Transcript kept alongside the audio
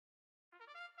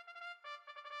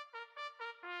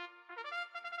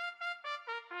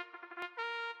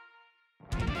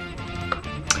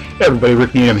Everybody,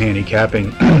 Rick Needham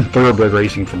handicapping thoroughbred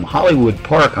racing from Hollywood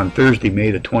Park on Thursday, May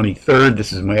the 23rd.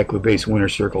 This is my Equibase Winter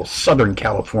Circle Southern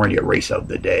California race of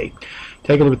the day.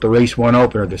 Take a look at the race 1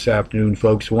 opener this afternoon,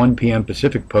 folks. 1 p.m.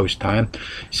 Pacific Post time.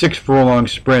 6 furlong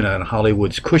sprint on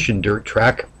Hollywood's Cushion Dirt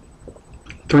Track.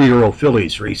 3-year-old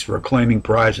fillies race for a claiming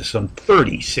prize of some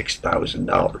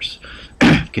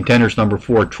 $36,000. Contenders: number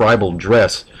 4, Tribal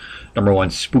Dress, number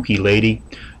 1, Spooky Lady,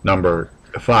 number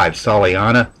 5,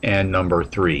 Soliana, and number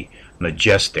 3,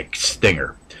 Majestic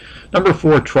Stinger. Number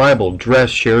 4, Tribal Dress,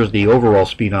 shares the overall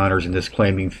speed honors in this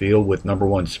claiming field with number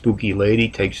 1, Spooky Lady.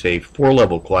 Takes a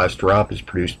 4-level class drop, has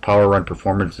produced power run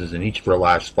performances in each of her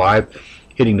last 5,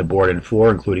 hitting the board in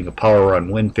 4, including a power run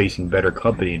win facing better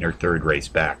company in her 3rd race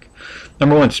back.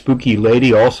 Number 1, Spooky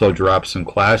Lady, also dropped some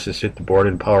classes, hit the board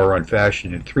in power run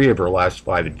fashion in 3 of her last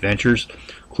 5 adventures,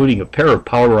 including a pair of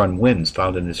power run wins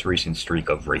found in this recent streak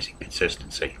of racing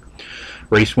consistency.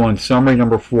 Race 1 summary: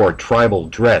 number 4, Tribal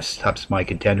Dress, tops my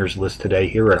contenders list today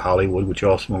here at Hollywood, which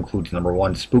also includes number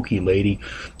 1, Spooky Lady,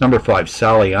 number 5,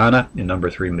 Soliana, and number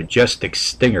 3, Majestic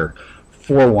Stinger.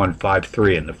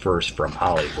 4153 in the first from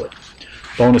Hollywood.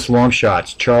 Bonus long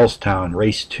shots: Charlestown,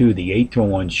 race 2, the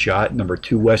 8-1 shot, number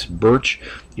 2, West Birch,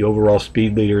 the overall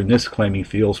speed leader in this claiming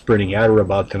field, sprinting at or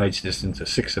about tonight's distance of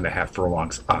 6.5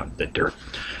 furlongs on the dirt.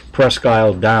 Presque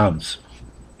Isle Downs,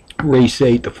 race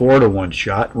 8, the 4-1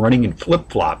 shot, running in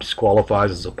flip-flops,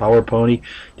 qualifies as a power pony,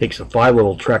 takes a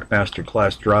 5-level Trackmaster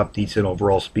class drop, decent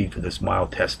overall speed for this mile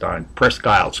test on Presque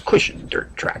Isle's Cushion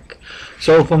Dirt Track.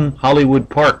 So from Hollywood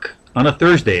Park on a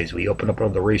Thursday, as we open up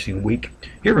on the racing week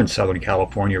here in Southern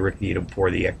California, Rick Needham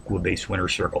for the Equibase Winter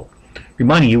Circle,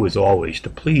 reminding you as always to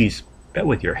please bet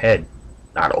with your head,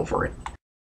 not over it.